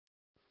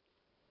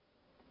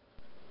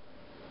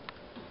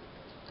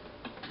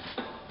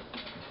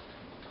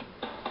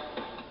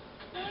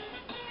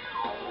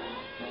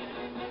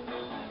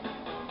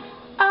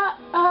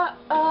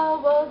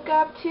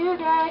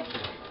today,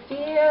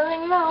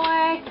 feeling the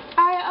way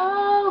I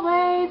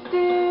always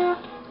do.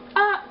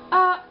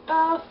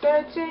 Oh,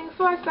 searching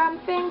for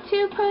something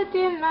to put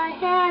in my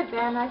hair,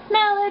 then I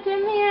smell it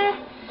in the air.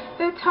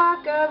 The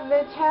talk of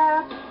the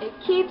town, it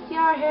keeps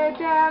your hair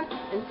down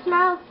and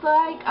smells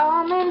like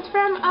almonds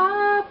from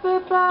up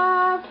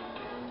above.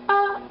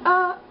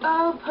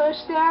 Oh,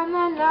 push down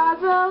the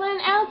nozzle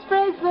and out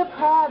sprays the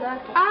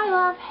product. I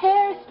love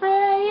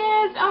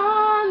Hairspray is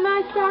on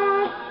my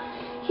side.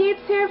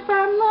 Keeps hair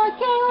from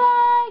looking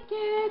like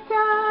it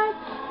does.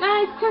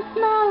 Nice to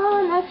smell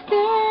on a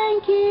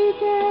stinky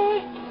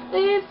day.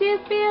 Leaves you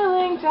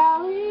feeling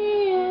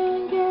jolly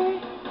and gay.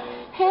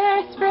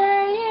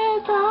 Hairspray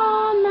is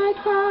on my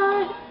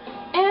side.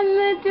 In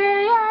the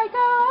day I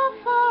go out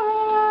for a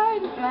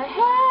ride, my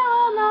hair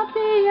will not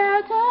be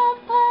out of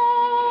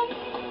place.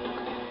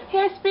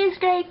 Hairspray's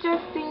great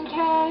just in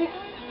case.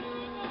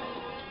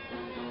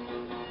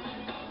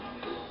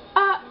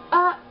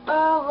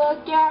 Oh,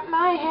 look at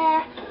my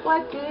hair.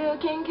 What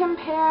can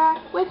compare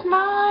with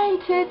mine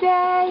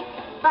today?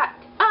 But,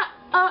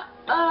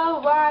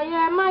 why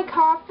am I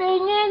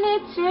coughing and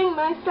itching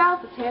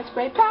myself? Is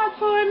hairspray bad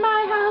for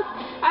my health?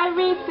 I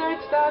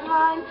researched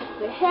online.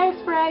 The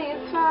hairspray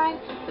is fine.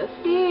 The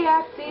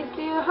CFCs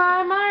do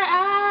harm our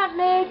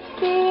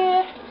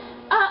atmosphere.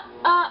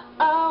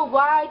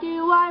 Why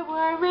do I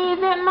worry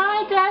that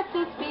my death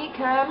is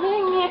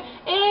becoming near?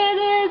 It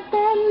is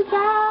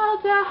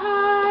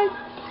benzaldehyde,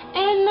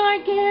 an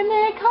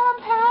organic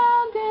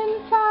compound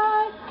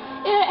inside.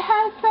 It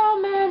has so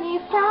many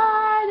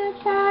side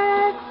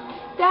effects,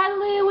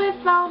 deadly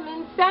with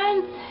almond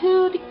scents.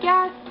 Who'd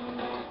guess?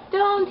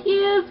 Don't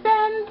use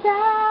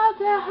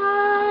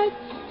benzaldehyde.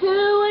 Who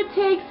would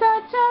take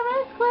such a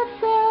risk with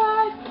their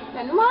life?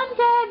 And one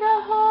day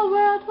the whole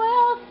world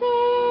will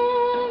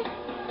see.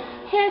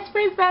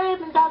 Hairspray's better,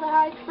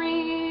 benzaldehyde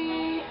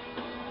free.